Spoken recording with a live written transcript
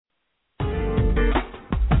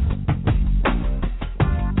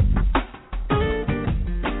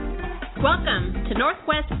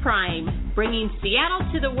Northwest Prime, bringing Seattle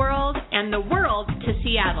to the world and the world to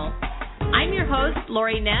Seattle. I'm your host,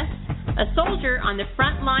 Lori Ness, a soldier on the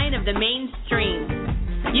front line of the mainstream.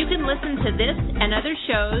 You can listen to this and other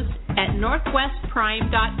shows at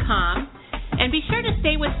northwestprime.com, and be sure to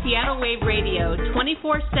stay with Seattle Wave Radio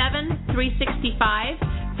 24/7, 365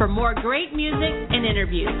 for more great music and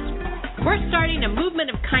interviews. We're starting a movement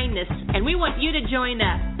of kindness, and we want you to join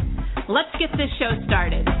us. Let's get this show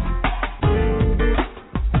started.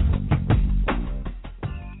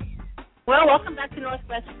 Well, welcome back to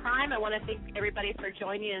Northwest Prime. I want to thank everybody for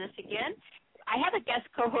joining us again. I have a guest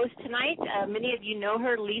co-host tonight. Many of you know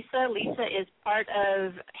her, Lisa. Lisa is part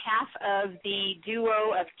of half of the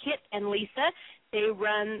duo of Kit and Lisa. They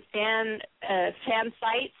run fan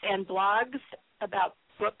sites and blogs about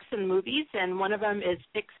books and movies, and one of them is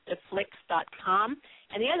fixtoflix.com,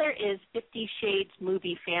 and the other is 50 Shades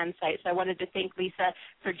Movie fan site. So I wanted to thank Lisa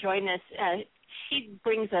for joining us. She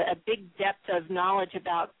brings a big depth of knowledge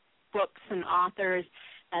about books and authors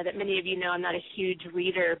that many of you know. I'm not a huge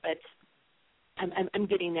reader, but I'm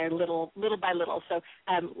getting there little by little. So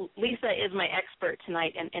Lisa is my expert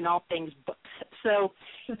tonight in all things books. So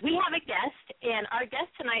we have a guest, and our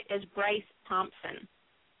guest tonight is Bryce Thompson.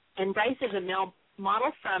 And Bryce is a male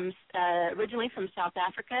model originally from South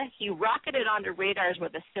Africa. He rocketed onto radars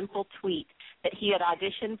with a simple tweet that he had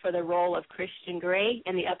auditioned for the role of Christian Grey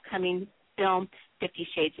in the upcoming film 50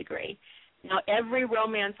 Shades of Grey. Now, every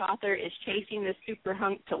romance author is chasing this super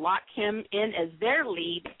hunk to lock him in as their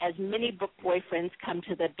lead as many book boyfriends come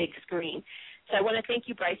to the big screen. So I want to thank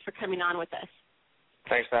you, Bryce, for coming on with us.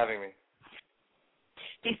 Thanks for having me.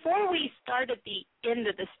 Before we start at the end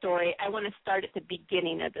of the story, I want to start at the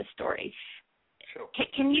beginning of the story. Sure.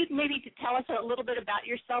 Can you maybe tell us a little bit about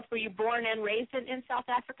yourself? Were you born and raised in South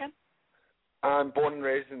Africa? I'm born and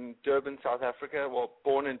raised in Durban, South Africa. Well,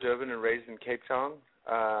 born in Durban and raised in Cape Town.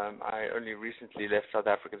 I only recently left South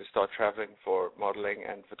Africa to start traveling for modeling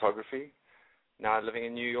and photography. Now I'm living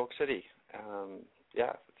in New York City.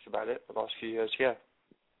 That's about it. The last few years here.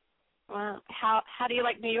 Wow. How do you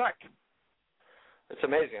like New York? It's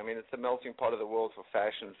amazing. I mean, it's a melting pot of the world for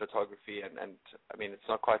fashion, photography, and I mean, it's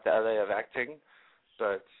not quite the LA of acting,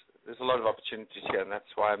 but there's a lot of opportunities here, and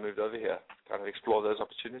that's why I moved over here, to kind of explore those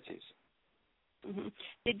opportunities. Mm-hmm.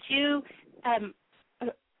 Did you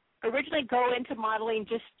originally go into modeling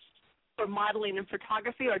just for modeling and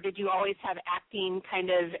photography, or did you always have acting kind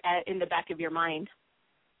of in the back of your mind?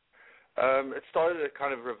 It started at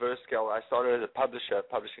kind of reverse scale. I started as a publisher,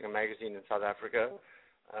 publishing a magazine in South Africa.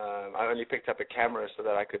 I only picked up a camera so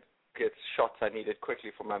that I could get shots I needed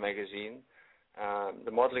quickly for my magazine.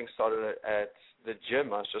 The modeling started at the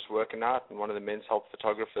gym. I was just working out, and one of the men's health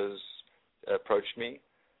photographers approached me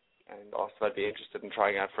and asked if I'd be interested in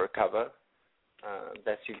trying out for a cover.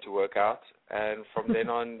 That seemed to work out, and from then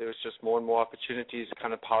on, there was just more and more opportunities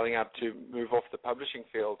kind of piling up to move off the publishing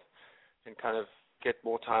field and kind of get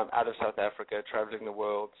more time out of South Africa, traveling the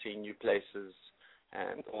world, seeing new places,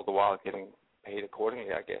 and all the while getting paid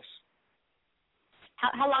accordingly, I guess.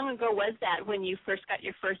 How long ago was that when you first got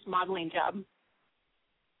your first modeling job?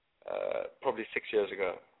 Probably 6 years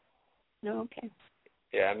ago. No, okay.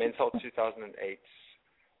 Yeah, Men's Health 2008.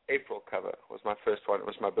 April cover was my first one. It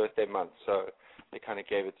was my birthday month, so they kind of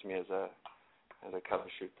gave it to me as a cover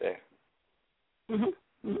shoot there.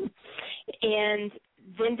 Mm-hmm. Mm-hmm. And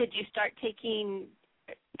then did you start taking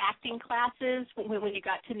acting classes when you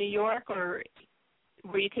got to New York, or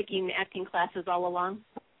were you taking acting classes all along?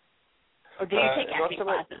 Or do you take acting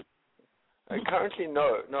classes? Currently,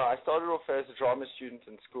 no. I started off as a drama student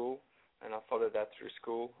in school, and I followed that through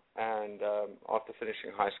school. And after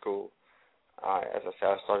finishing high school, I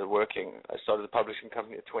started working. I started a publishing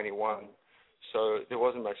company at 21, so there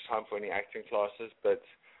wasn't much time for any acting classes. But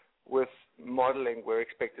with modeling, we're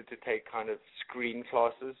expected to take kind of screen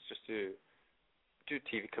classes just to do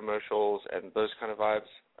TV commercials and those kind of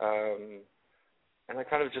vibes. And I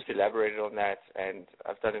kind of just elaborated on that, and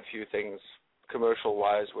I've done a few things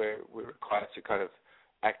commercial-wise where we're required to kind of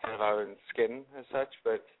act out of our own skin as such.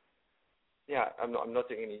 But yeah, I'm not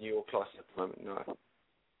doing any New York classes at the moment, no.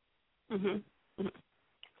 Mm-hmm.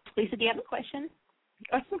 Lisa, do you have a question?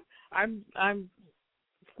 I'm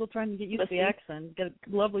still trying to get used to the accent. Get a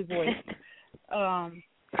lovely voice.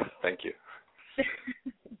 Thank you.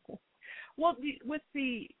 Well,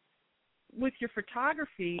 with your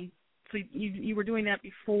photography, so you were doing that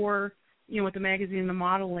before, with the magazine and the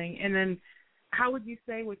modeling, and then how would you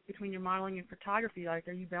say between your modeling and photography, like,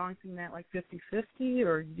 are you balancing that like 50-50,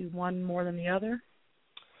 or you do one more than the other?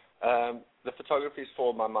 The photography is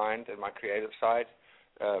for my mind and my creative side.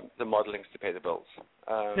 the modeling's to pay the bills.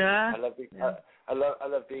 Yeah. I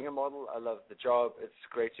love being a model. I love the job. It's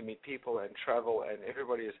great to meet people and travel, and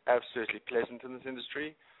everybody is absolutely pleasant in this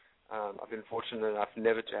industry. I've been fortunate enough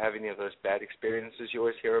never to have any of those bad experiences you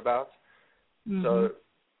always hear about. Mm-hmm. So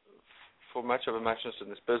for much of a muchness in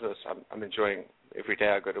this business, I'm enjoying every day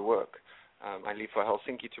I go to work. I leave for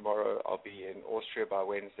Helsinki tomorrow. I'll be in Austria by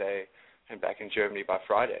Wednesday and back in Germany by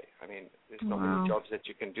Friday. I mean, there's not many jobs that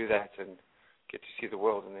you can do that and get to see the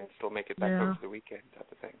world and then still make it back home for the weekend type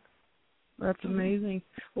of thing. That's amazing.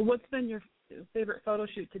 Well, what's been your favorite photo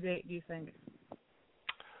shoot to date, do you think?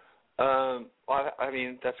 Well, I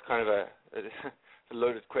mean, that's kind of a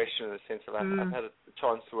loaded question in the sense of I've had a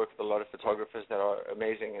chance to work with a lot of photographers that are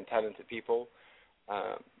amazing and talented people.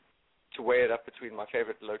 To weigh it up between my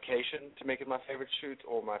favorite location to make it my favorite shoot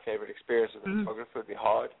or my favorite experience with a photographer would be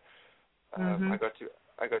hard. I got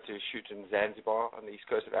to shoot in Zanzibar on the east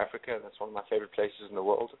coast of Africa, and that's one of my favorite places in the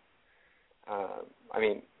world. I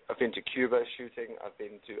mean, I've been to Cuba shooting. I've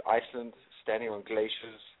been to Iceland, standing on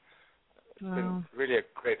glaciers. It's been really a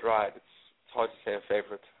great ride. It's hard to say a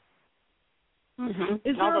favorite. Mm-hmm.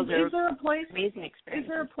 Is there a place? Amazing experience. Is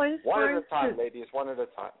there a place? One at a time, ladies. One at a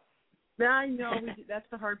time. I know. That's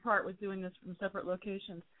the hard part with doing this from separate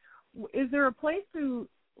locations. Is there a place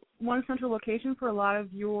one central location for a lot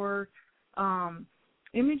of your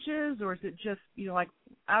images, or is it just, like,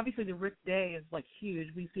 obviously the Rick Day is, like,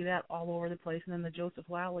 huge. We see that all over the place, and then the Joseph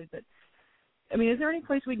Lally. But, I mean, is there any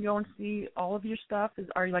place we can go and see all of your stuff?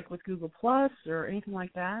 Are you, like, with Google Plus or anything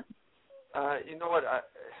like that? You know what?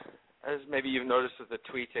 As maybe you've noticed with the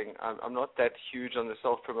tweeting, I'm not that huge on the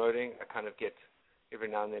self-promoting. I kind of get every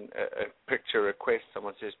now and then a picture request.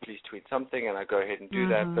 Someone says, please tweet something, and I go ahead and do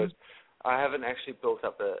that. But I haven't actually built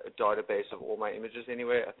up a database of all my images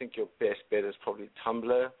anyway. I think your best bet is probably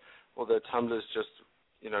Tumblr, although Tumblr is just,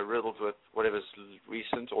 riddled with whatever's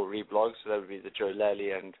recent or reblogs. So that would be the Joe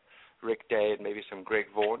Lally and Rick Day and maybe some Greg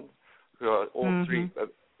Vaughan, who are all three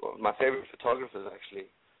my favorite photographers, actually.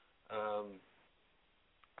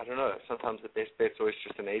 I don't know. Sometimes the best bet's always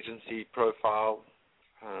just an agency profile.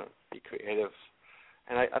 Be creative.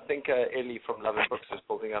 And I think Ellie from Love and Books is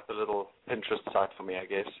building up a little Pinterest site for me, I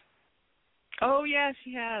guess. Oh, yeah,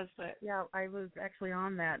 she has. Yeah, I was actually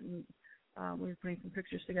on that, and we were putting some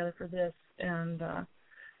pictures together for this. And, I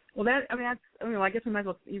guess we might as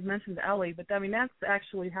well, you've mentioned Ellie, but, that's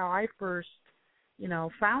actually how I first,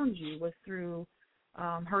 found you, was through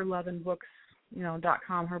her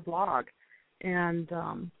loveandbooks.com, her blog. And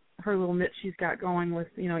her little niche she's got going with,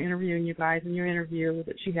 interviewing you guys, and your interview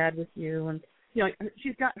that she had with you. And,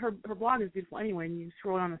 she's got, her blog is beautiful anyway, and you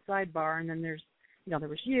scroll on the sidebar, and then there's, there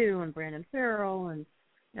was you and Brandon Farrell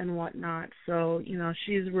and whatnot. So,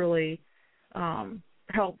 she's really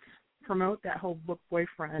helped promote that whole book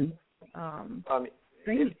boyfriend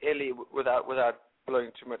thing. Ellie, without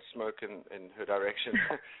blowing too much smoke in her direction,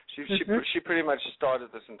 she pretty much started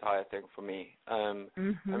this entire thing for me. I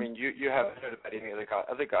mean, you haven't heard about any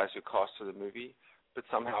other guys who cast for the movie, but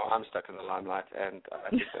somehow I'm stuck in the limelight, and I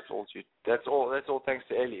think that's all thanks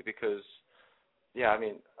to Ellie, because, I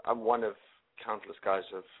mean, I'm one of countless guys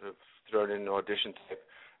who have thrown in an audition tape,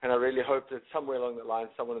 and I really hope that somewhere along the line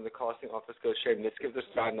someone in the casting office goes, Shane, let's give this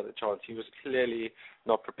guy another chance. He was clearly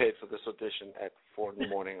not prepared for this audition at 4 in the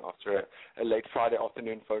morning after a late Friday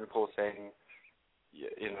afternoon phone call saying,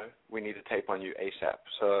 we need a tape on you ASAP.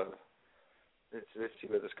 So let's see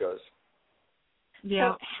where this goes.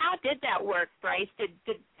 Yeah. So how did that work, Bryce?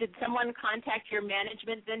 Did someone contact your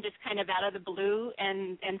management then, just kind of out of the blue,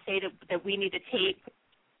 and say that we need a tape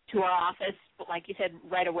to our office, like you said,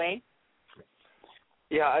 right away?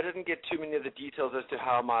 Yeah, I didn't get too many of the details as to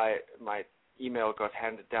how my email got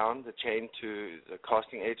handed down the chain to the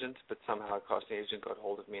casting agent, but somehow a casting agent got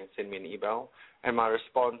hold of me and sent me an email. And my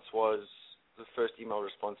response was, the first email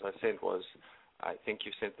response I sent was, I think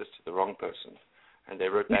you sent this to the wrong person. And they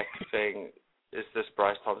wrote back saying, is this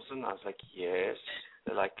Bryce Thompson? I was like, yes.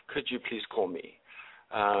 They're like, could you please call me?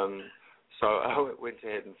 So I went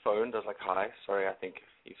ahead and phoned. I was like, hi, sorry, I think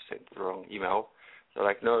you've sent the wrong email. They're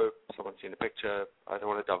like, no, someone's seen a picture. I don't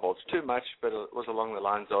want to divulge too much, but it was along the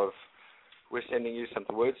lines of, we're sending you some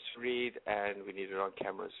words to read, and we need it on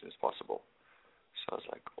camera as soon as possible. So I was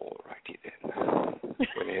like, all righty then.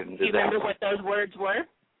 Went ahead and did Do you remember what those words were?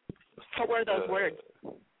 What were those words?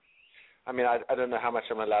 I mean, I don't know how much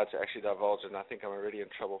I'm allowed to actually divulge, and I think I'm already in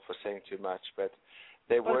trouble for saying too much, but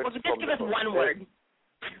they were... Well, just give us one word.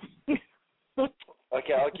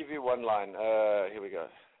 Okay, I'll give you one line. Here we go.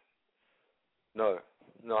 No,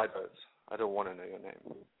 I don't. I don't want to know your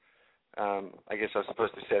name. I guess I was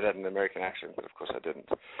supposed to say that in an American accent, but of course I didn't.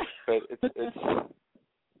 But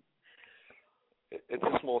It's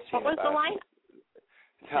a small scene. What was the line?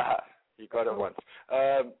 You got it once.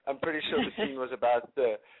 I'm pretty sure the scene was about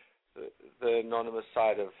the anonymous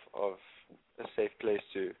side of a safe place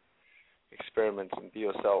to experiment and be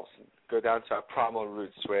yourselves and go down to our primal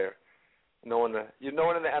roots where no one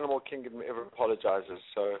in the animal kingdom ever apologizes.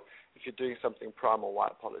 So if you're doing something primal, why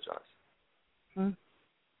apologize?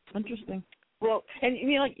 Interesting. Well, and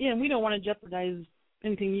we don't want to jeopardize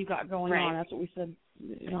anything you got going on. That's what we said.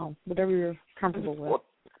 Whatever you're comfortable with. Well,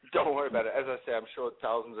 don't worry about it. As I say, I'm sure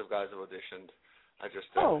thousands of guys have auditioned. I just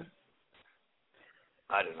I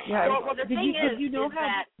don't know. Yeah. Well, the thing is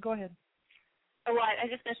that. Go ahead. Oh, well, I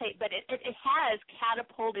was just going to say, but it has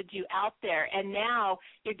catapulted you out there, and now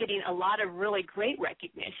you're getting a lot of really great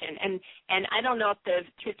recognition. And I don't know if the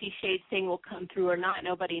 50 Shades thing will come through or not.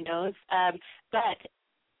 Nobody knows. But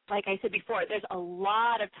like I said before, there's a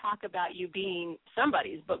lot of talk about you being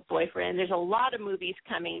somebody's book boyfriend. There's a lot of movies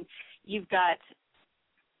coming. You've got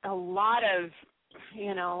a lot of,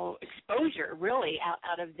 exposure really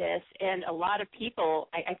out of this, and a lot of people,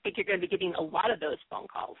 I think you're going to be getting a lot of those phone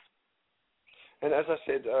calls. And as I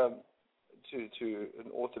said to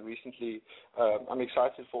an author recently, I'm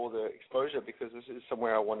excited for the exposure because this is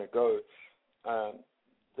somewhere I want to go.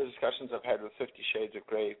 The discussions I've had with 50 Shades of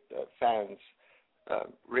Grey fans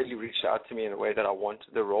really reached out to me in a way that I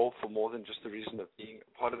wanted the role for more than just the reason of being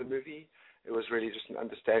a part of the movie. It was really just an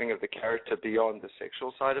understanding of the character beyond the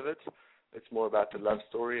sexual side of it. It's more about the love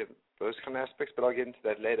story and those kind of aspects, but I'll get into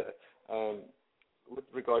that later.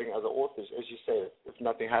 Regarding other authors, as you say, if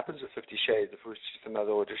nothing happens with 50 Shades, if it was just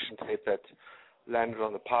another audition tape that landed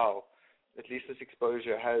on the pile, at least this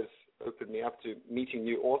exposure has opened me up to meeting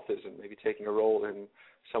new authors and maybe taking a role in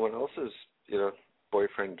someone else's,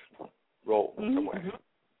 boyfriend role in some way.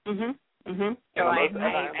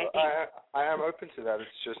 I am open to that.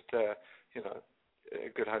 It's just, a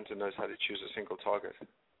good hunter knows how to choose a single target.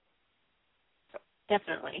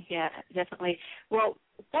 Definitely, yeah, definitely. Well,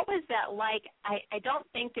 what was that like? I don't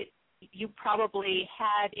think that you probably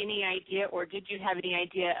had any idea, or did you have any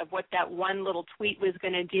idea of what that one little tweet was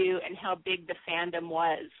going to do and how big the fandom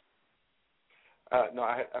was? No,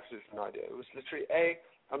 I had absolutely no idea. It was literally,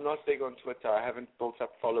 I'm not big on Twitter. I haven't built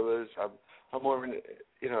up followers. I'm more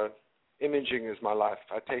of imaging is my life.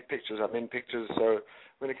 I take pictures. I'm in pictures. So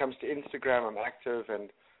when it comes to Instagram, I'm active,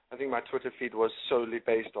 and I think my Twitter feed was solely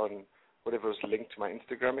based on whatever was linked to my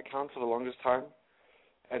Instagram account for the longest time.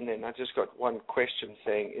 And then I just got one question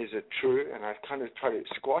saying, is it true? And I kind of tried to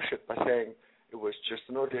squash it by saying it was just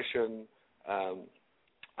an audition.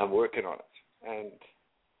 I'm working on it. And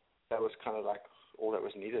that was kind of like all that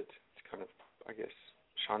was needed to kind of, I guess,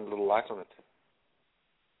 shine a little light on it.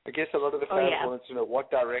 I guess a lot of the fans wanted to know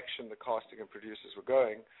what direction the casting and producers were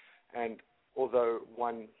going. And although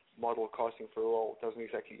one model casting for a role doesn't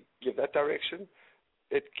exactly give that direction,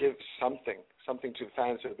 it gives something to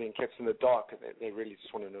fans who are being kept in the dark, and they really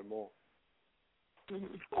just want to know more.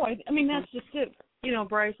 Mm-hmm. Oh, I mean, that's just it.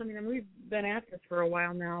 Bryce, we've been at this for a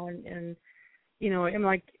while now, and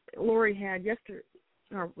like Lori had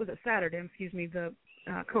Saturday, the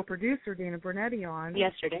co-producer, Dana Bernetti, on.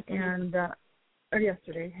 Yesterday. And,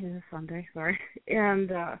 yesterday, Sunday, sorry.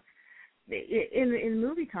 And in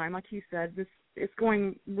movie time, like you said, it's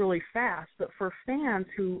going really fast, but for fans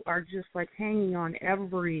who are just like hanging on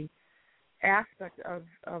every aspect of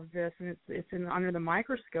this, and it's under the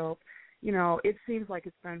microscope, it seems like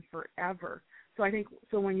it's been forever. So I think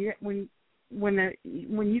when you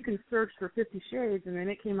can search for 50 Shades, and then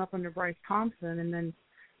it came up under Bryce Thompson, and then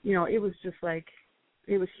it was just like,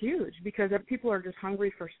 it was huge because people are just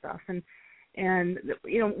hungry for stuff, and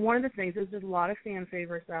one of the things is there's a lot of fan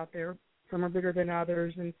favorites out there. Some are bigger than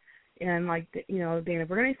others, and like Dana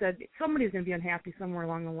Bernetti said, somebody's going to be unhappy somewhere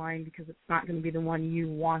along the line because it's not going to be the one you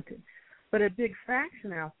wanted. But a big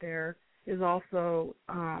faction out there is also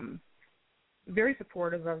very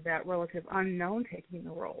supportive of that relative unknown taking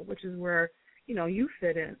the role, which is where you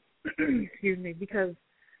fit in. Excuse me, because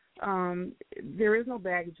there is no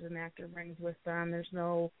baggage an actor brings with them. There's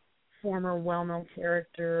no former well-known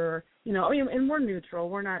character, and we're neutral.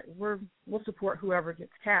 We'll support whoever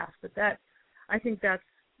gets cast, but I think that's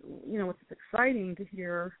it's exciting to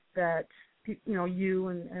hear that you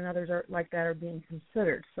and others are like that are being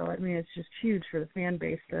considered. So it's just huge for the fan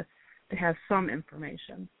base to have some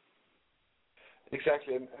information.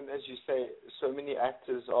 Exactly, and as you say, so many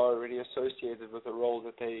actors are already associated with a role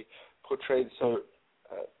that they portrayed so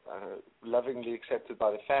lovingly accepted by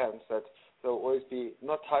the fans that they'll always be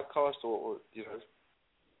not typecast or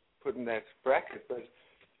put in that bracket, but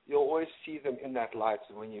you'll always see them in that light.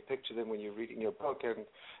 And when you picture them, when you're reading your book,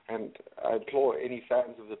 and I implore any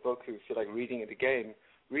fans of the book who feel like reading it again,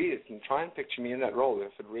 read it and try and picture me in that role.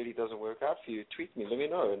 If it really doesn't work out for you, tweet me, let me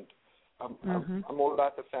know. And I'm all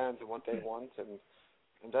about the fans and what they want, and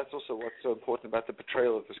that's also what's so important about the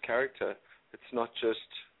portrayal of this character. It's not just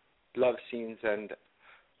love scenes, and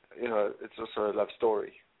it's also a love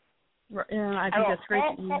story. Right, and I think that's great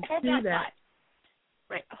that you do that.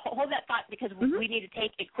 Right, hold that thought, because we need to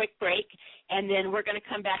take a quick break, and then we're going to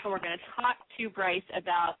come back and we're going to talk to Bryce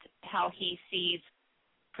about how he sees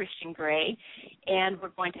Christian Grey, and we're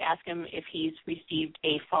going to ask him if he's received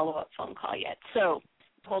a follow-up phone call yet. So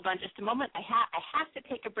hold on just a moment. I have to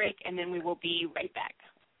take a break, and then we will be right back.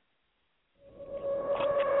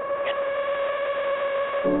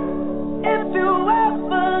 If you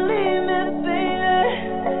ever leave me, baby,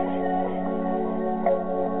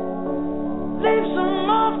 leave some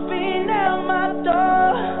morphine at my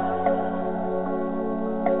door,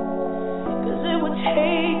 'cause it would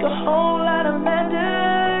take a whole lot of medication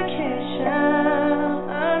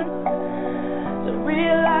to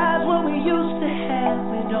realize what we used to have,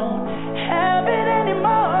 we don't have it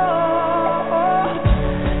anymore.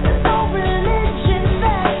 There's no religion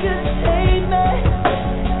that could save me,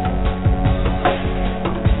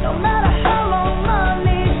 no matter how long my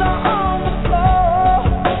knees are on the floor.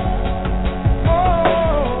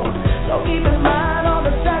 So keep in mind all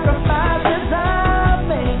the sacrifices I'm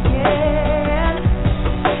making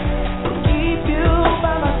to keep you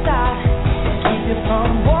by my side and keep you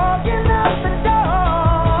from walking out the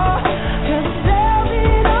door. 'Cause there'll be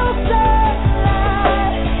no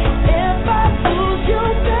sunlight if I lose you,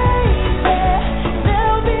 baby.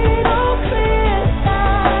 There'll be no clear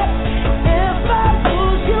sight if I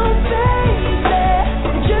lose you, baby.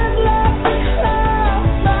 Just like the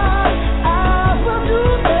clouds, I will do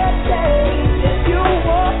the same if you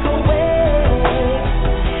walk away.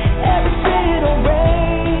 Every day it'll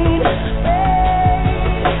rain,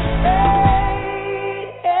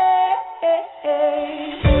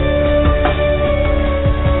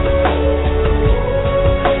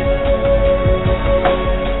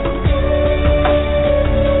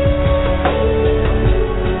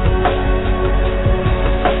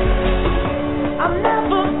 I'll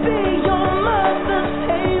never be your mother's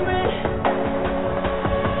favorite.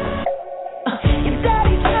 Your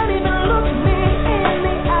daddy can't even look me in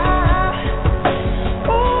the eye.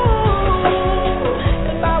 Ooh,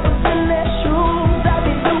 if I was in their shoes, I'd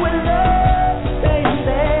be doing the same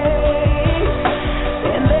thing.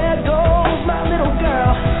 And there goes my little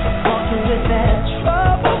girl, walking with that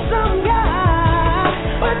troublesome guy.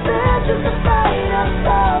 But they're just afraid of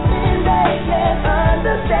something they can't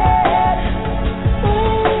understand.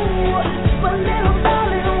 Ooh, but little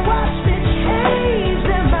darling, watch me change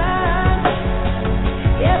their mind.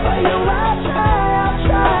 Yeah, for you I'll try.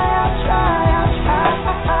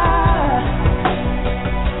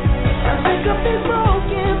 I'm sick of these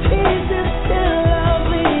broken pieces still I'm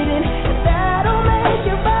bleeding. If that'll make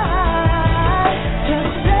you right,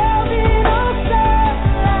 'cause there'll be no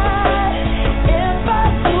sunlight if I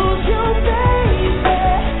lose you, baby.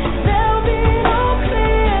 There'll be no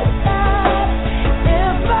clear sight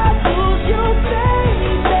if I lose you,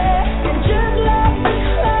 baby. And just like the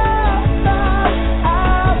clouds,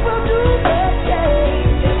 I will do the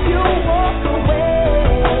same if you walk away.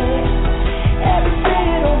 Every day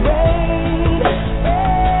it'll rain,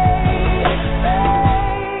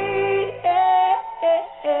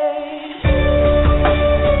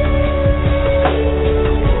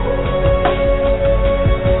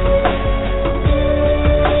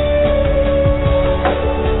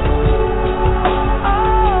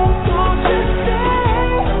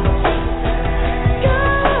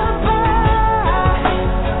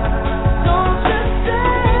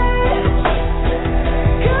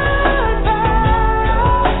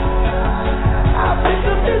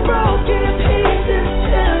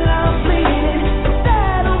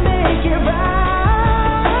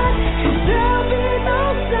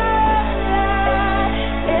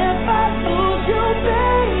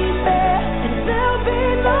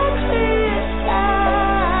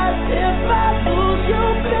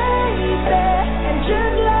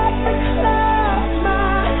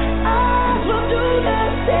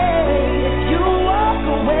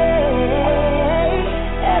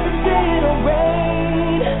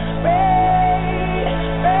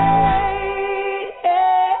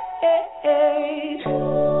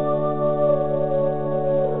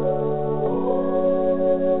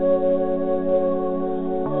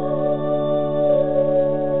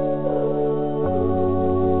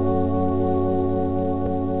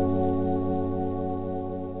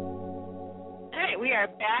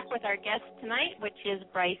 with our guest tonight, which is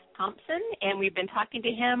Bryce Thompson, and we've been talking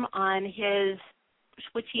to him on his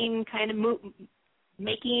switching kind of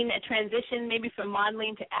making a transition maybe from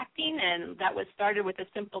modeling to acting, and that was started with a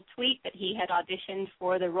simple tweet that he had auditioned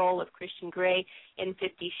for the role of Christian Grey in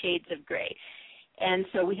 50 Shades of Grey. And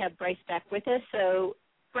so we have Bryce back with us. So,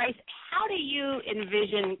 Bryce, how do you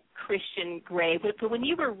envision Christian Grey? When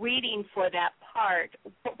you were reading for that part,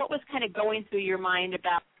 what was kind of going through your mind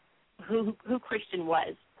about who Christian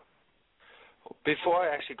was? Before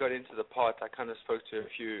I actually got into the part, I kind of spoke to a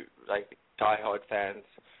few diehard fans,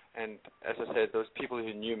 and as I said, those people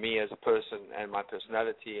who knew me as a person and my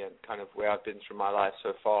personality and kind of where I've been through my life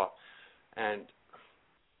so far. And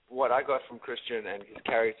what I got from Christian and his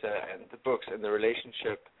character and the books and the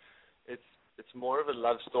relationship, it's more of a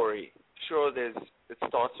love story. Sure, it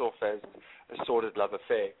starts off as a sordid love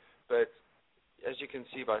affair, but as you can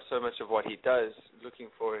see by so much of what he does, looking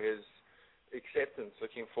for his acceptance,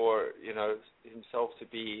 looking for, himself to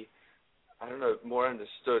be, more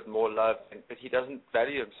understood, more loved, but he doesn't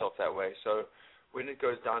value himself that way. So when it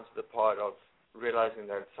goes down to the part of realizing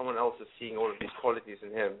that someone else is seeing all of these qualities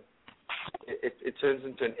in him, it turns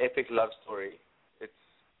into an epic love story. It's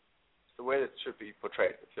the way that it should be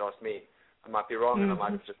portrayed, if you ask me. I might be wrong, and I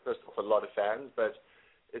might have just pissed off a lot of fans, but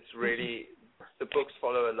it's really, the books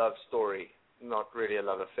follow a love story, not really a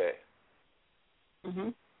love affair.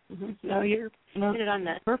 No, you're hit it on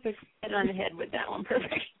the perfect. Hit it on the head with that one.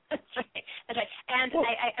 Perfect. That's right. That's right. And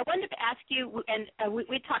I wanted to ask you, and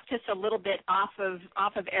we talked just a little bit off of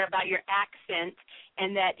air about your accent,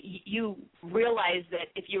 and that you realized that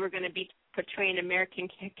if you were going to be portraying American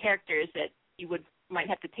characters, that you might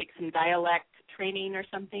have to take some dialect training or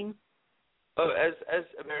something. Oh, as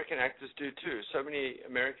American actors do too. So many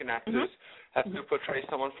American actors have to portray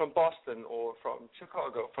someone from Boston or from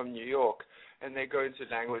Chicago, from New York, and they go into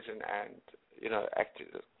language and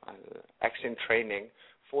accent training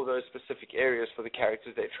for those specific areas for the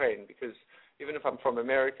characters they train. Because even if I'm from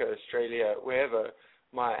America, Australia, wherever,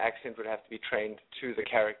 my accent would have to be trained to the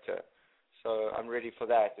character. So I'm ready for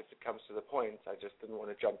that if it comes to the point. I just didn't want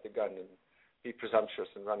to jump the gun and be presumptuous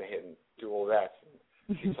and run ahead and do all that.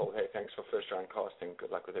 She told, hey, thanks for first round casting.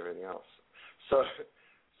 Good luck with everything else. So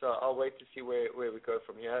I'll wait to see where we go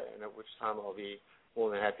from here, and at which time I'll be more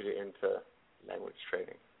than happy to enter language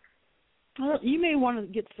training. Well, you may want to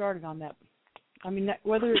get started on that. I mean,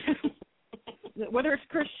 whether it's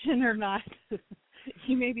Christian or not,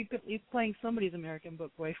 he may be playing somebody's American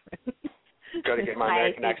book boyfriend. Got to get my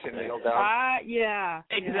American accent nailed down. Yeah.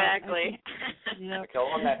 Exactly. Yeah. Okay,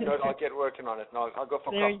 on that note, I'll get working on it. And I'll go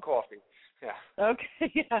for coffee. Yeah.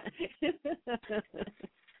 Okay, yeah.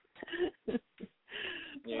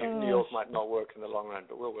 New York might not work in the long run,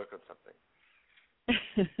 but we'll work on something.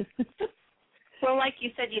 Well, like you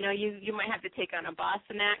said, you might have to take on a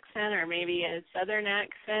Boston accent or maybe a Southern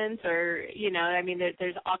accent, or,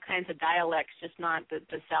 there's all kinds of dialects, just not the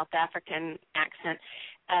South African accent.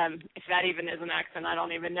 If that even is an accent, I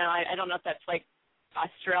don't even know. I don't know if that's like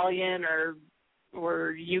Australian or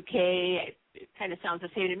UK. It kind of sounds the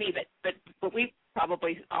same to me, but we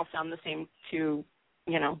probably all sound the same to,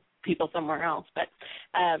 people somewhere else. But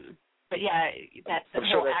yeah, that's the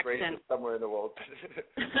whole accent. Somewhere in the world.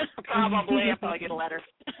 Probably. I'll probably get a letter.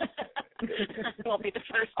 It won't be the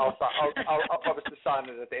first one. I'll promise to sign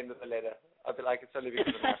it at the end of the letter. I'll be like, it's only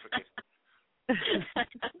because I'm African.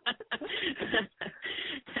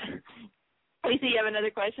 Lisa, you have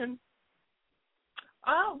another question?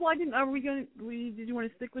 Well, I didn't. Did you want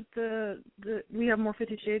to stick with we have more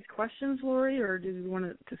 50 Shades questions, Lori, or did you want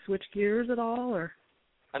to switch gears at all, or?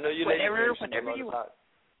 I know you whatever you want.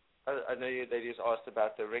 I know you ladies asked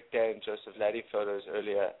about the Rick Day and Joseph Laddie photos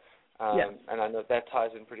earlier, and I know that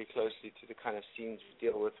ties in pretty closely to the kind of scenes we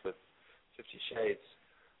deal with 50 Shades.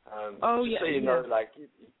 So you know,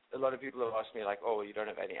 a lot of people have asked me, oh, you don't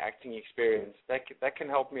have any acting experience. That can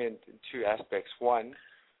help me in two aspects. One,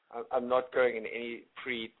 I'm not going in any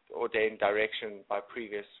preordained direction by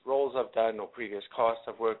previous roles I've done or previous casts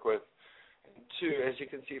I've worked with. And two, as you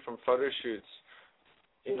can see from photo shoots,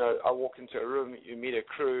 I walk into a room, you meet a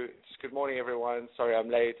crew, it's good morning everyone, sorry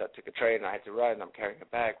I'm late, I took a train, I had to run, I'm carrying a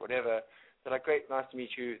bag, whatever. They're like, great, nice to meet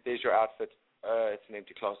you, there's your outfit, it's an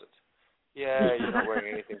empty closet. Yeah, you're not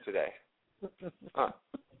wearing anything today. Oh.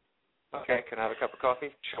 Okay, can I have a cup of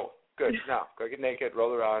coffee? Sure. Good. Now, go get naked,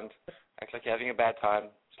 roll around, act like you're having a bad time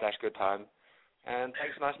 / good time, and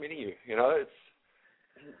thanks, nice meeting you. It's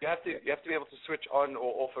you have to be able to switch on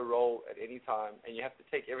or off a role at any time, and you have to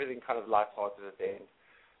take everything kind of lighthearted at the end.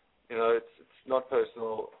 It's not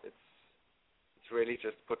personal. It's really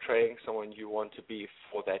just portraying someone you want to be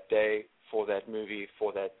for that day, for that movie,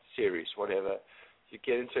 for that series, whatever. You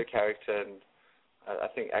get into a character, and I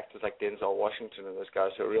think actors like Denzel Washington and those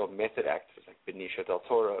guys who are real method actors, like Benicio del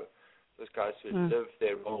Toro, Those guys who live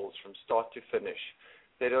their roles from start to finish.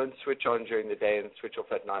 They don't switch on during the day and switch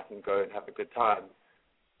off at night and go and have a good time.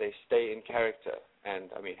 They stay in character.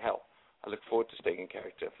 And, I mean, hell, I look forward to staying in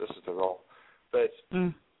character if this is the role. But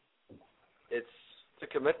it's a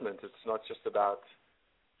commitment. It's not just about,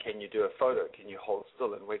 can you do a photo? Can you hold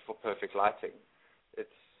still and wait for perfect lighting?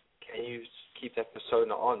 It's, can you keep that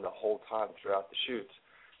persona on the whole time throughout the shoot?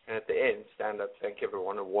 And at the end, stand up, thank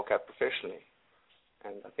everyone, and walk out professionally.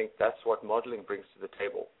 And I think that's what modeling brings to the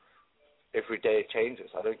table. Every day it changes.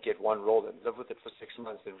 I don't get one role and live with it for 6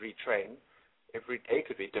 months and retrain. Every day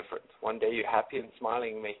could be different. One day you're happy and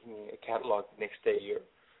smiling, making a catalog. The next day you're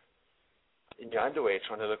in your underwear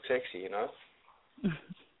trying to look sexy, you know?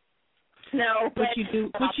 No, which you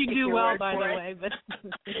do well, by the way. But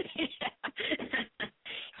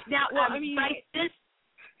now, well, I mean, Bryce,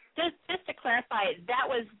 just to clarify, that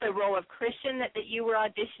was the role of Christian that you were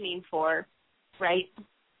auditioning for, right?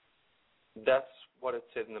 That's what it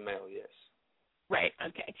said in the mail, yes. Right,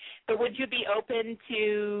 okay. But would you be open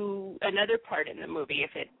to another part in the movie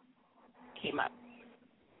if it came up?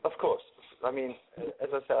 Of course. I mean, as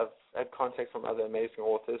I said, I've had contact from other amazing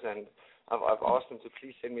authors, and I've asked them to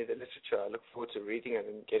please send me the literature. I look forward to reading it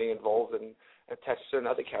and getting involved and attached to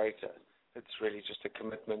another character. It's really just a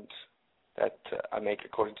commitment that I make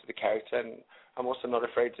according to the character, and I'm also not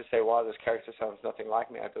afraid to say, wow, this character sounds nothing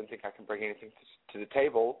like me. I don't think I can bring anything to the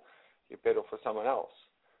table. You're better for someone else.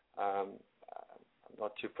 I'm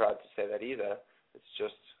not too proud to say that either. It's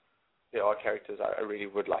just there are characters I really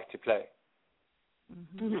would like to play.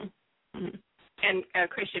 Mm-hmm. Mm-hmm. And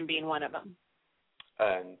Christian being one of them.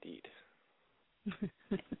 Indeed.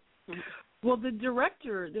 Well, the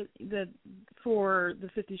director that for the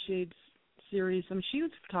 50 Shades series, I mean, she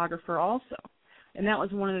was a photographer also, and that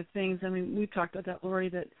was one of the things. I mean, we've talked about that, Lori,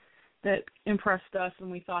 that impressed us,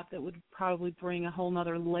 and we thought that would probably bring a whole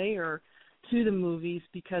other layer to the movies,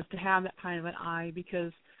 because to have that kind of an eye,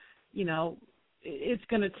 because, you know, it's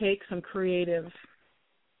going to take some creative,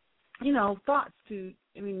 you know, thoughts to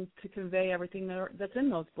convey everything that's in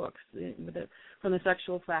those books, from the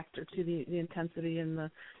sexual factor to the intensity and the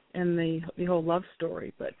whole love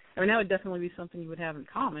story. But I mean, that would definitely be something you would have in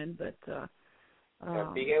common. But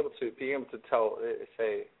being able to tell,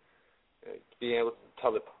 being able to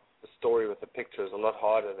tell the story with a picture is a lot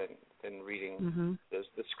harder than reading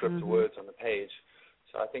the script words on the page.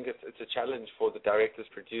 So I think it's a challenge for the directors,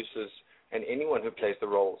 producers, and anyone who plays the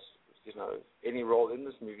roles. You know, any role in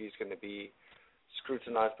this movie is going to be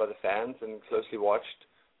scrutinized by the fans and closely watched,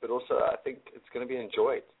 but also I think it's going to be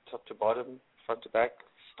enjoyed, top to bottom, front to back,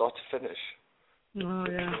 start to finish. Oh,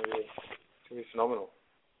 yeah. It's going to be phenomenal.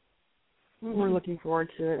 We're looking forward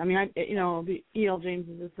to it. I mean, E.L. James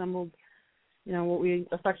has assembled, you know, what we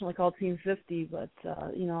affectionately call Team 50, but,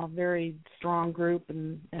 you know, a very strong group,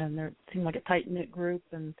 and they seem like a tight-knit group,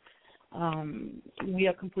 and we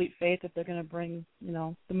have complete faith that they're going to bring, you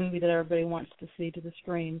know, the movie that everybody wants to see to the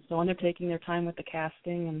screen. So, and they're taking their time with the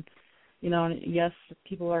casting, and, you know, and yes,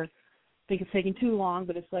 people think it's taking too long,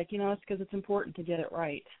 but it's like, you know, it's because it's important to get it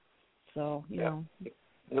right. So, you know.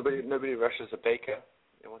 Nobody rushes a baker.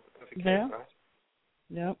 They want the perfect cake, right?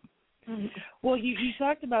 Yep. Mm-hmm. Well, you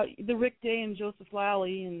talked about the Rick Day and Joseph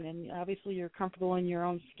Lally, and obviously you're comfortable in your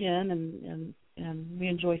own skin, and we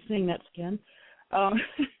enjoy seeing that skin.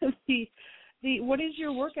 What is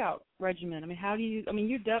your workout regimen? I mean, how do you? I mean,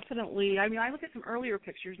 you're definitely. I mean, I look at some earlier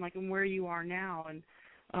pictures, like in where you are now, and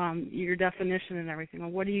your definition and everything.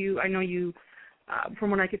 Well, what do you? I know you.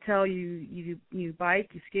 From what I could tell, you bike,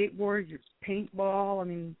 you skateboard, you paintball. I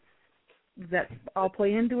mean, does that all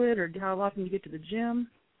play into it, or how often you get to the gym?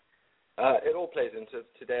 It all plays into it.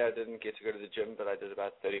 Today I didn't get to go to the gym, but I did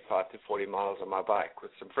about 35 to 40 miles on my bike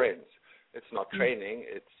with some friends. It's not training.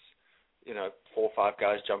 It's, you know, 4 or 5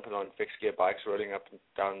 guys jumping on fixed gear bikes, rolling up and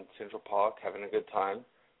down Central Park, having a good time.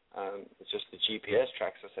 It's just the GPS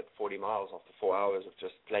tracks us at 40 miles after 4 hours of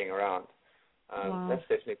just playing around. Wow. That's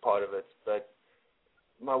definitely part of it. But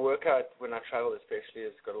my workout, when I travel especially,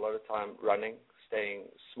 has got a lot of time running, staying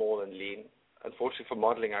small and lean. Unfortunately for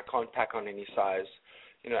modeling, I can't pack on any size.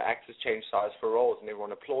 You know, actors change size for roles, and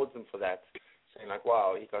everyone applauds them for that, saying like,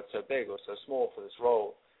 wow, he got so big or so small for this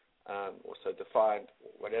role, or so defined,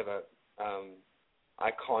 whatever.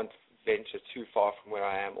 I can't venture too far from where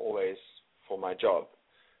I am always for my job.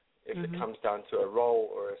 If it comes down to a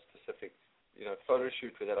role or a specific, you know, photo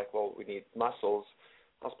shoot where they're like, well, we need muscles,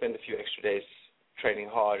 I'll spend a few extra days training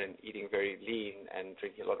hard and eating very lean and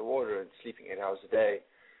drinking a lot of water and sleeping 8 hours a day.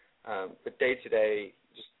 But day to day,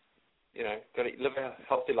 just, you know, got to live a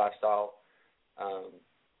healthy lifestyle,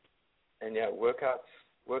 and work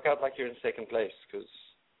out like you're in second place, because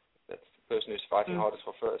that's the person who's fighting hardest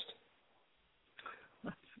for first.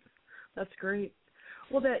 That's great.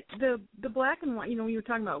 Well, the black and white, when you were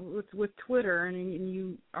talking about with Twitter, and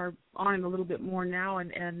you are on it a little bit more now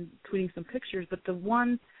and tweeting some pictures, but that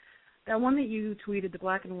one that you tweeted, the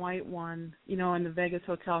black and white one, in the Vegas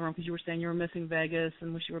hotel room, because you were saying you were missing Vegas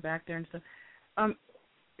and wish you were back there and stuff,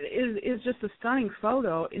 is just a stunning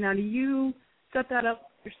photo. Now, do you set that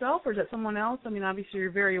up yourself, or is that someone else? I mean, obviously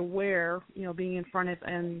you're very aware, being in front of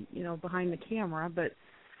and behind the camera, but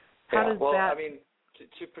how does that? I mean,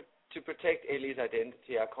 to protect Ellie's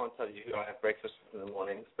identity, I can't tell you who I have breakfast with in the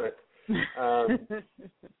mornings, but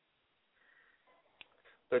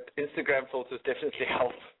but Instagram filters definitely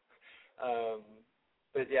help.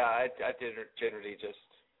 But yeah, I generally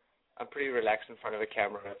I'm pretty relaxed in front of a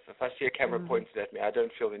camera. If I see a camera pointed at me, I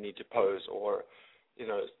don't feel the need to pose or,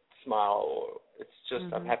 smile, or it's just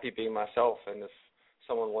I'm happy being myself. And if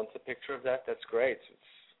someone wants a picture of that, that's great.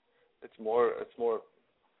 It's more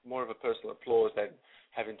of a personal applause than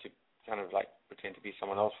having to kind of like pretend to be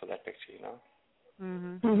someone else for that picture,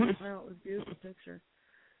 Well, it was a beautiful picture.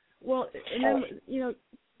 Well, and then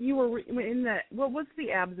you were in that. What was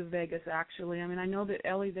the Abs of Vegas actually? I mean, I know that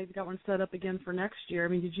Ellie, they've got one set up again for next year. I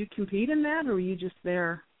mean, did you compete in that, or were you just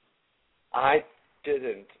there? I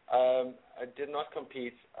didn't. I did not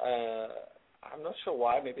compete. I'm not sure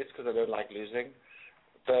why. Maybe it's because I don't like losing.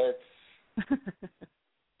 But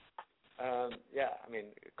yeah, I mean,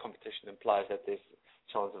 competition implies that there's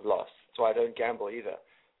chance of loss, so I don't gamble either.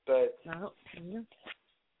 But no,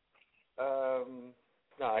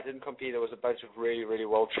 I didn't compete. There was a bunch of really, really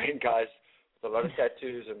well-trained guys with a lot of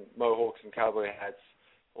tattoos and mohawks and cowboy hats,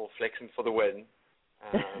 all flexing for the win.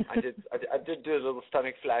 I did do a little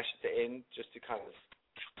stomach flash at the end just to kind of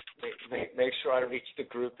make sure I reached the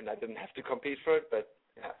group and I didn't have to compete for it. But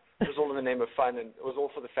yeah, it was all in the name of fun, and it was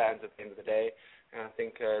all for the fans at the end of the day. And I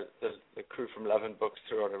think the crew from Love and Books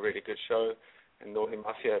threw on a really good show, and Northern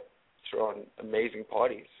Mafia threw on amazing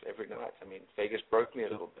parties every night. I mean, Vegas broke me a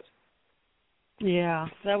little bit. Yeah,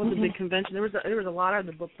 that was a big convention. There was a lot of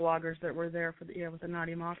the book bloggers that were there for with the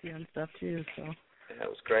Naughty Mafia and stuff too. So yeah, it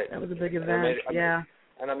was great. That was a big event.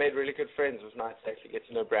 And I made really good friends. It was nice to actually get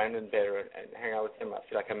to know Brandon better and hang out with him. I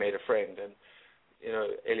feel like I made a friend. And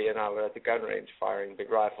Ellie and I were at the gun range firing big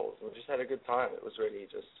rifles, and we just had a good time. It was really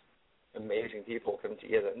just amazing people coming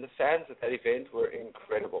together, and the fans at that event were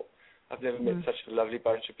incredible. I've never met such a lovely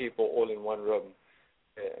bunch of people all in one room.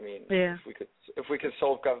 I mean, if we could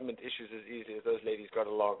solve government issues as easily as those ladies got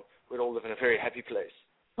along, we'd all live in a very happy place.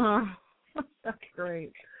 Oh, that's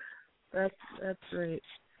great. That's great.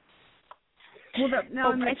 Well,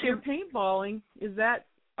 now your paintballing, is that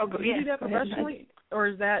do you do that professionally, or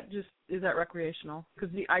is that recreational?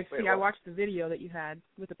 Because I watched the video that you had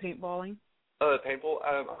with the paintballing. Oh, paintball.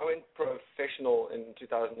 I went professional in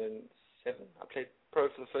 2007. I played pro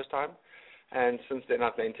for the first time, and since then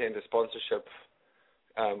I've maintained a sponsorship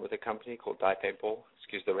with a company called Die Paintball.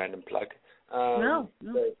 Excuse the random plug. No.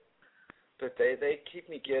 But they keep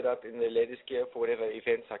me geared up in the latest gear for whatever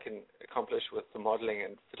events I can accomplish with the modeling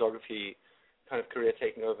and photography kind of career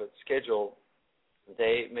taking over the schedule.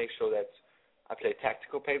 They make sure that I play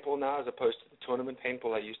tactical paintball now as opposed to the tournament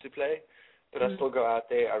paintball I used to play. But I still go out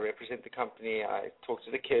there, I represent the company, I talk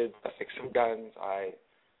to the kids, I fix some guns, I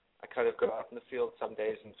kind of go out in the field some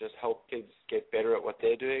days and just help kids get better at what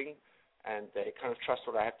they're doing, and they kind of trust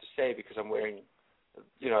what I have to say because I'm wearing,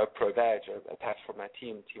 a pro badge, a patch from my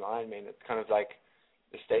team, Team Ironman. It's kind of like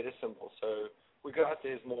the status symbol. So we go out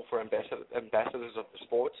there as more for ambassadors of the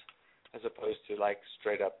sport as opposed to like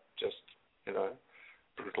straight up just,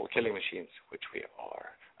 brutal killing machines, which we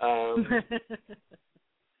are.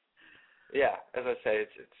 Yeah, as I say,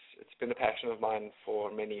 it's been a passion of mine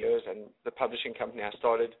for many years, and the publishing company I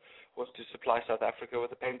started was to supply South Africa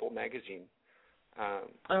with a paintball magazine.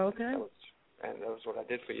 Okay. That was what I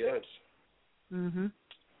did for years. Mhm.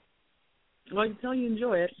 Well, I can tell you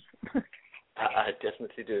enjoy it. I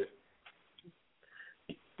definitely do.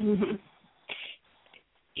 Mm-hmm.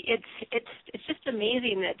 It's just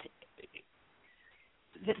amazing that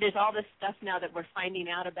there's all this stuff now that we're finding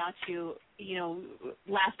out about you.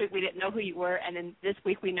 Last week we didn't know who you were, and then this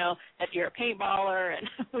week we know that you're a paintballer, and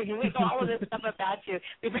we know all of this stuff about you.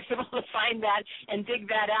 We were able to find that and dig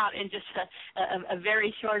that out in just a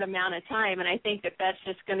very short amount of time, and I think that's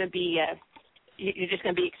just going to be you're just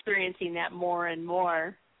going to be experiencing that more and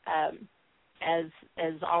more as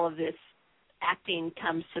all of this acting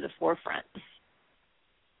comes to the forefront.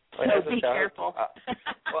 Well, so be careful.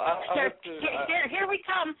 Here we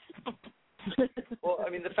come. Well, I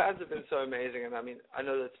mean, the fans have been so amazing, and I mean, I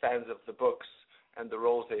know that fans of the books and the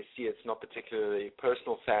roles they see, it's not particularly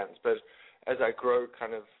personal fans, but as I grow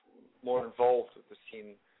kind of more involved with the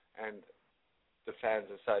scene and the fans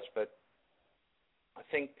and such, but I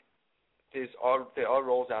think there are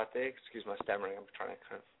roles out there. Excuse my stammering. I'm trying to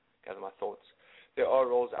kind of gather my thoughts. There are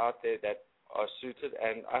roles out there that are suited,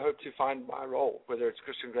 and I hope to find my role, whether it's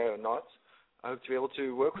Christian Grey or not. I hope to be able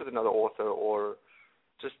to work with another author or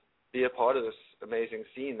just be a part of this amazing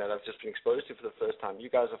scene that I've just been exposed to for the first time. You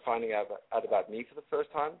guys are finding out about me for the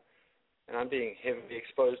first time, and I'm being heavily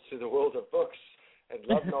exposed to the world of books and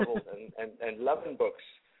love novels and loving books,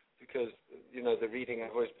 because, you know, the reading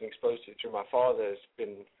I've always been exposed to through my father has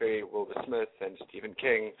been very Wilbur Smith and Stephen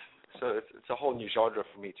King, so it's a whole new genre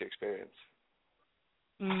for me to experience.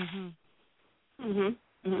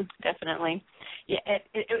 Definitely. Yeah,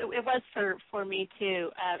 it was for me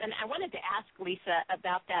too. And I wanted to ask Lisa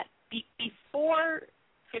about that. Before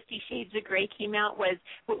 50 Shades of Grey came out, was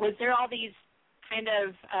there all these kind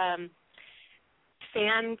of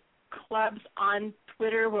fan clubs on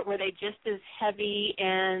Twitter? Were they just as heavy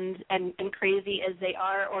and crazy as they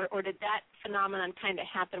are, or did that phenomenon kind of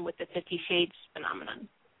happen with the 50 Shades phenomenon?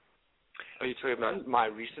 Are you talking about my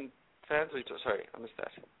recent fans? Sorry, I missed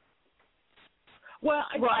that. Well,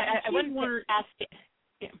 I wanted to ask you.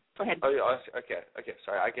 Yeah, go ahead. Oh, okay.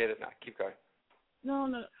 Sorry, I get it now. Keep going. No.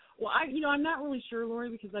 Well, I'm not really sure, Lori,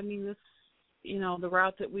 because I mean, this, the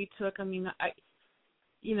route that we took. I mean,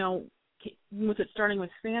 with it starting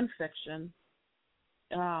with fan fiction,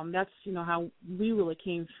 that's how we really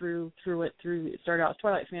came through it. It started out as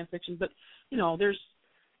Twilight fan fiction, but there's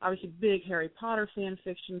obviously big Harry Potter fan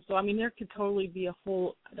fiction. So I mean, there could totally be I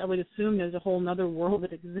would assume there's a whole other world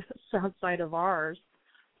that exists outside of ours.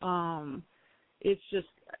 It's just,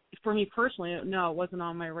 for me personally, no, it wasn't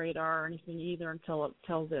on my radar or anything either until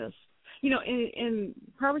this. And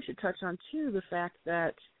probably should touch on too the fact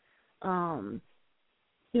that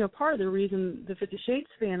part of the reason the 50 Shades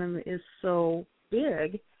fandom is so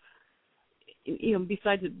big,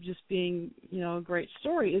 besides it just being, a great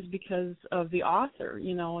story, is because of the author,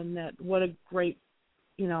 and that what a great,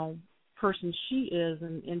 person she is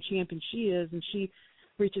and champion she is, and she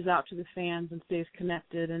reaches out to the fans and stays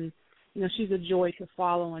connected, and, she's a joy to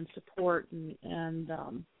follow and support, and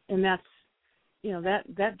that's,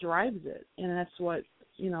 that drives it, and that's what,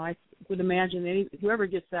 I would imagine whoever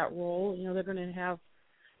gets that role, they're going to have,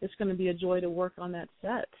 it's going to be a joy to work on that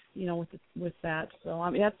set, with that. So, I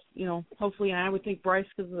mean, that's, hopefully, I would think Bryce,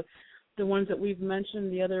 because the ones that we've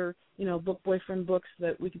mentioned, the other, book boyfriend books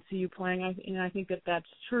that we could see you playing, I think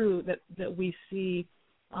that's true, that we see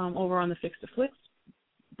over on the Fix to Flicks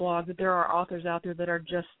blog, that there are authors out there that are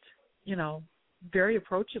just, very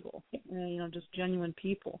approachable, and, just genuine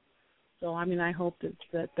people. So, I mean, I hope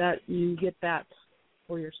that you get that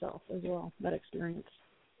for yourself as well, that experience.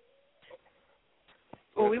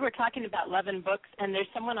 Well, we were talking about love and books, and there's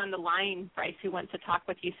someone on the line, Bryce, who wants to talk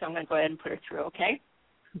with you, so I'm going to go ahead and put her through, okay?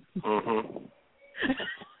 Mm-hmm.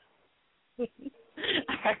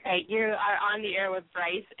 All right, you are on the air with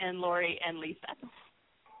Bryce and Lori and Lisa.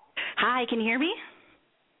 Hi, can you hear me?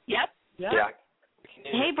 Yep. Yeah.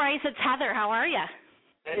 Hey, Bryce, it's Heather. How are you?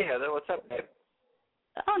 Hey, Heather, what's up, babe?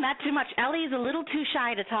 Oh, not too much. Ellie's a little too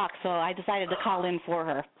shy to talk, so I decided to call in for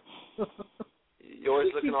her. You're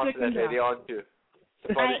always looking after that lady, aren't you?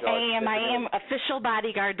 I am official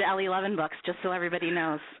bodyguard to Ellie Lovin Books, just so everybody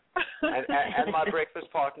knows. and my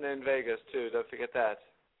breakfast partner in Vegas, too. Don't forget that.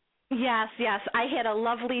 Yes. I had a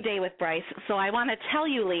lovely day with Bryce, so I want to tell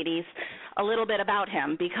you ladies a little bit about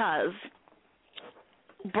him, because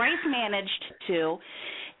Bryce managed to,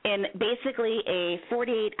 in basically a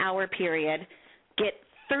 48-hour period, get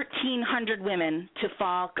 1,300 women to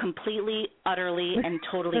fall completely, utterly, and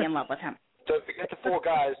totally in love with him. Don't forget the 4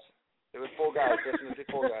 guys. There were 4 guys, definitely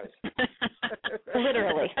 4 guys.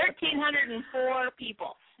 Literally. 1,304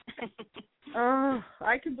 people. Oh,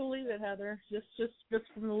 I can believe it, Heather. Just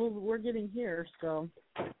from the little bit we're getting here, so.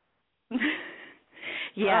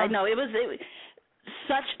 Yeah, no, it was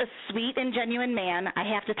such a sweet and genuine man, I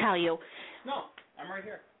have to tell you. No, I'm right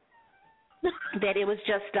here. That it was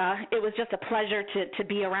just a pleasure to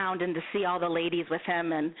be around and to see all the ladies with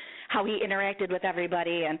him and how he interacted with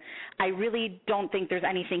everybody, and I really don't think there's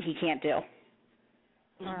anything he can't do.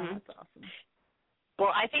 Mm-hmm. That's awesome.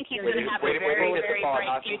 Well, I think he's going to have a very, very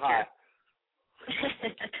bright future.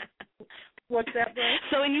 What's that, Bryce?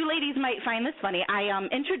 So, and you ladies might find this funny. I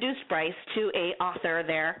introduced Bryce to a author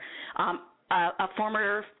there, a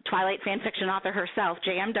former Twilight fan fiction author herself,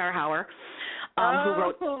 J.M. Darhauer,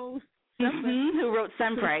 who wrote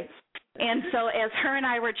Sempre. And so as her and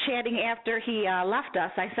I were chatting after he left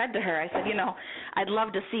us, I said to her, I'd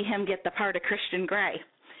love to see him get the part of Christian Grey.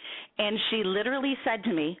 And she literally said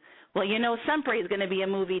to me, well, Sempre is going to be a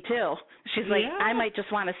movie too. She's like, I might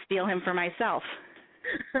just want to steal him for myself.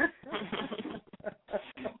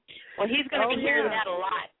 Well, he's going to be hearing that a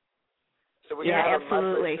lot. So we're going to have absolutely.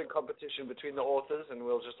 a mud wrestling competition between the authors, and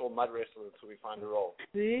we'll just all mud wrestle until we find a role.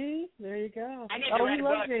 See, there you go. I need to write we a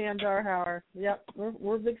love book. Jan Darhauer. Yep,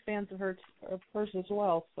 we're big fans of hers as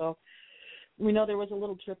well. So we know there was a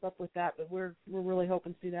little trip up with that, but we're really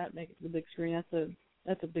hoping to see that make it to the big screen.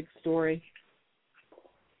 That's a big story.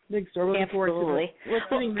 Big story. We're looking forward to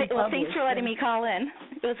it. Well, thanks for letting me call in.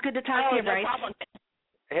 It was good to talk to you, Bryce. No problem.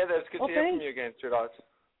 Heather, it's good to hear from you again, sweetheart.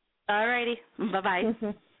 All righty. Bye-bye.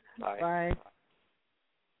 Bye. Bye.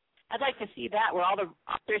 I'd like to see that, where all the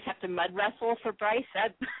authors have to mud wrestle for Bryce.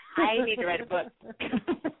 I need to write a book.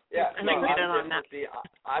 Yeah,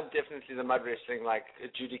 I'm definitely the mud wrestling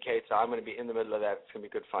adjudicator. I'm going to be in the middle of that. It's going to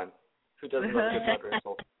be good fun. Who doesn't love good mud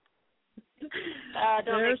wrestle?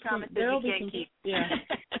 Don't make promises you can't keep. Yeah.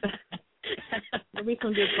 There'll be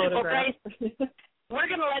some good photographs. Well, Bryce, we're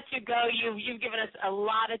going to let you go. You've given us a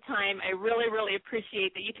lot of time. I really, really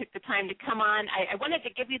appreciate that you took the time to come on. I wanted to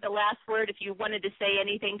give you the last word if you wanted to say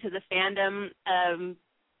anything to the fandom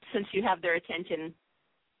since you have their attention.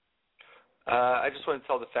 I just want to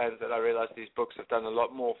tell the fans that I realize these books have done a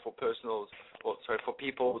lot more for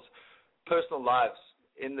people's personal lives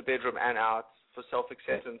in the bedroom and out, for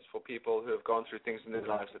self-acceptance, for people who have gone through things in their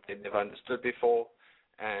lives that they never understood before,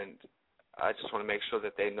 and I just want to make sure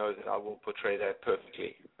that they know that I will portray that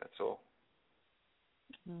perfectly. That's all.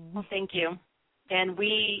 Well, thank you. And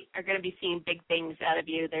we are going to be seeing big things out of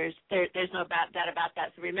you. There's no doubt about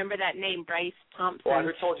that. So remember that name, Bryce Thompson. Well,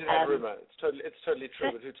 who told you that rumor? It's totally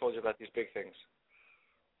true, but who told you about these big things?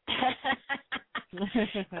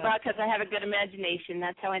 Well, because I have a good imagination.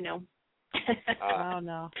 That's how I know. Oh,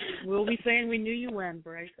 no. We'll be saying we knew you when,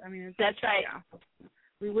 Bryce. I mean, that's right. Yeah.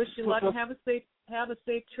 We wish you luck and have a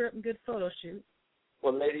safe trip and good photo shoot.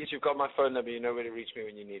 Well, ladies, you've got my phone number. You know where to reach me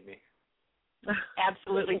when you need me.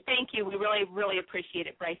 Absolutely. Thank you. We really, really appreciate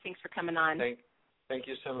it, Bryce. Thanks for coming on. Thank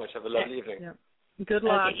you so much. Have a lovely evening. Yep. Good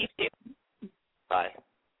luck. Okay, you too. Bye.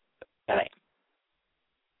 Bye.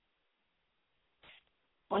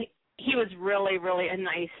 Well, he was really, really a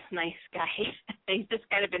nice guy. He's just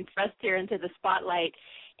kind of been thrust here into the spotlight,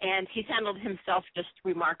 and he's handled himself just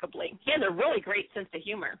remarkably. He has a really great sense of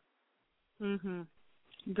humor. Mhm.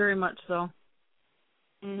 Very much so.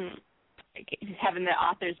 Mhm. He's having the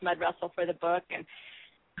authors mud wrestle for the book, and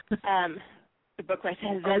the book right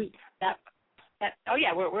says that. Oh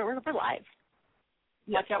yeah, we're live.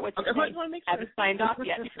 Yep. Watch out what you say. I want to make sure. I haven't signed off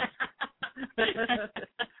yet.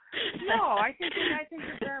 No, I think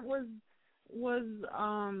that was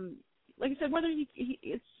like I said, whether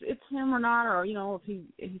it's him or not, or if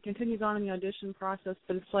he continues on in the audition process,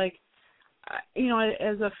 but it's like,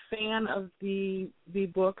 as a fan of the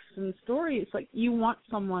books and story, it's like you want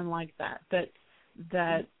someone like that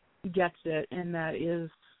gets it and that is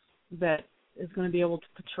going to be able to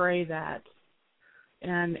portray that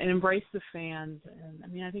and embrace the fans. And I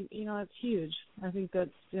mean, I think that's huge. I think that's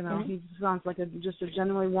he sounds like just a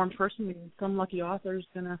genuinely warm person. And some lucky author is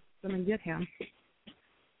gonna get him.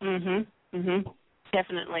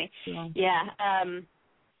 Definitely. Yeah.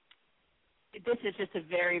 This is just a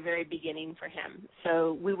very, very beginning for him.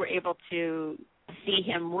 So we were able to see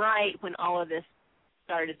him right when all of this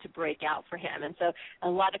started to break out for him. And so a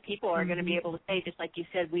lot of people are going to be able to say, just like you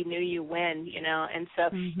said, we knew you when, And so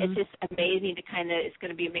it's just amazing it's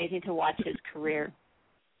going to be amazing to watch his career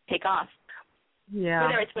take off. Yeah.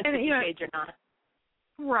 Whether it's with 50 Shades or not.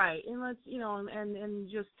 Right. And let's, and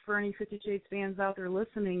just for any 50 Shades fans out there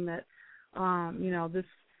listening that, this,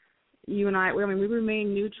 you and I mean, we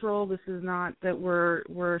remain neutral. This is not that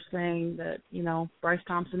we're saying that, Bryce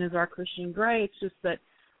Thompson is our Christian Grey. It's just that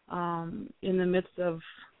in the midst of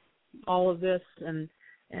all of this and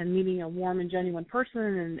meeting a warm and genuine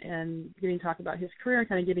person and getting to talk about his career and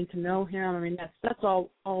kind of getting to know him, I mean, that's all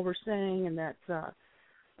we're saying, and that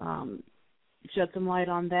shed some light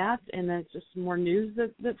on that, and that's just more news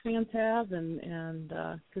that fans have, and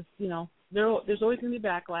because, there's always going to be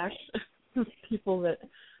backlash. People that,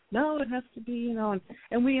 no, it has to be,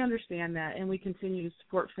 and we understand that, and we continue to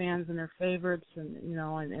support fans and their favorites, and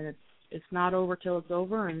and it's not over till it's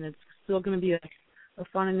over, and it's still going to be a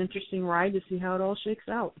fun and interesting ride to see how it all shakes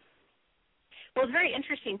out. Well, it's very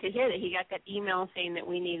interesting to hear that he got that email saying that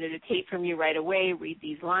we needed a tape from you right away, read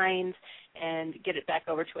these lines, and get it back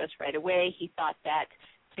over to us right away. He thought that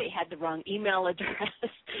they had the wrong email address,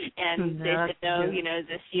 and they said, no, is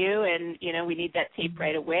this you? And, we need that tape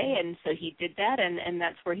right away. And so he did that, and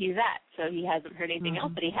that's where he's at. So he hasn't heard anything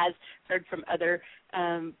else, but he has heard from other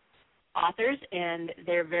authors, and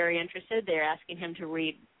they're very interested. They're asking him to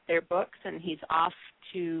read their books, and he's off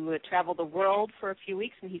to travel the world for a few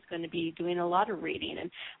weeks, and he's going to be doing a lot of reading.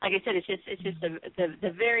 And like I said, it's just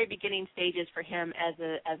the very beginning stages for him as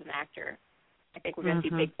an actor. I think we're going to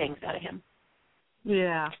see big things out of him.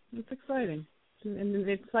 Yeah, it's exciting. And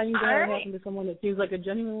it's exciting to have it happen to someone that seems like a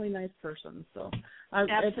genuinely nice person. So I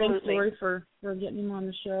thank Lori for getting him on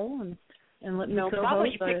the show and letting me co-host. No problem.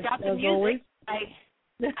 You picked out the music. Always.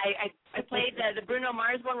 I played the Bruno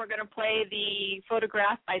Mars one. We're going to play the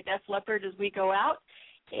Photograph by Def Leppard as we go out.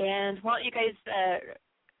 And why don't you guys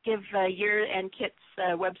give your and Kit's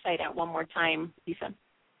website out one more time, Lisa?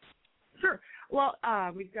 Sure. Well,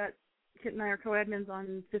 we've got Kit and I are co-admins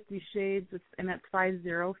on 50 Shades, and that's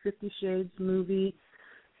 50 Shades Movie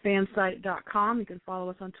fansite.com. You can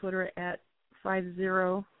follow us on Twitter at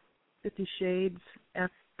 50 Shades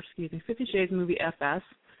 50 Shades Movie FS.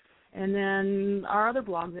 And then our other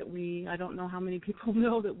blog that I don't know how many people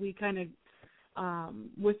know that we kind of,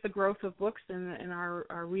 with the growth of books and our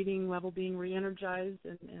reading level being re-energized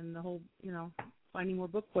and the whole, finding more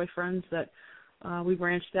book boyfriends, that we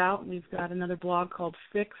branched out, and we've got another blog called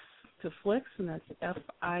Fix to Flicks, and that's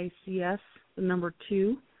FICS, the number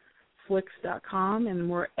 2, flicks.com, and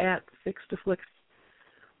we're at Fix to Flicks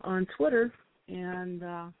on Twitter, and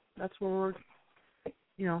that's where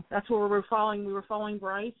we're following. We were following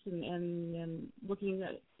Bryce and looking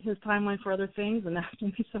at his timeline for other things, and that's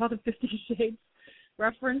when we saw the 50 Shades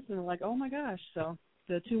reference, and we're like, oh my gosh! So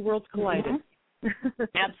the two worlds collided. Mm-hmm.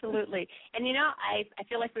 Absolutely. And, I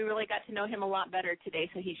feel like we really got to know him a lot better today.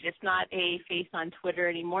 So he's just not a face on Twitter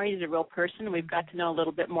anymore. He's a real person. We've got to know a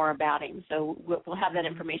little bit more about him. So we'll have that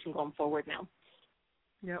information going forward now.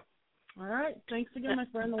 Yep. All right. Thanks again, my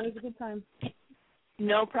friend. Always a good time.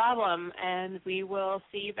 No problem. And we will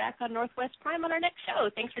see you back on Northwest Prime on our next show.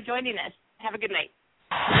 Thanks for joining us. Have a good night.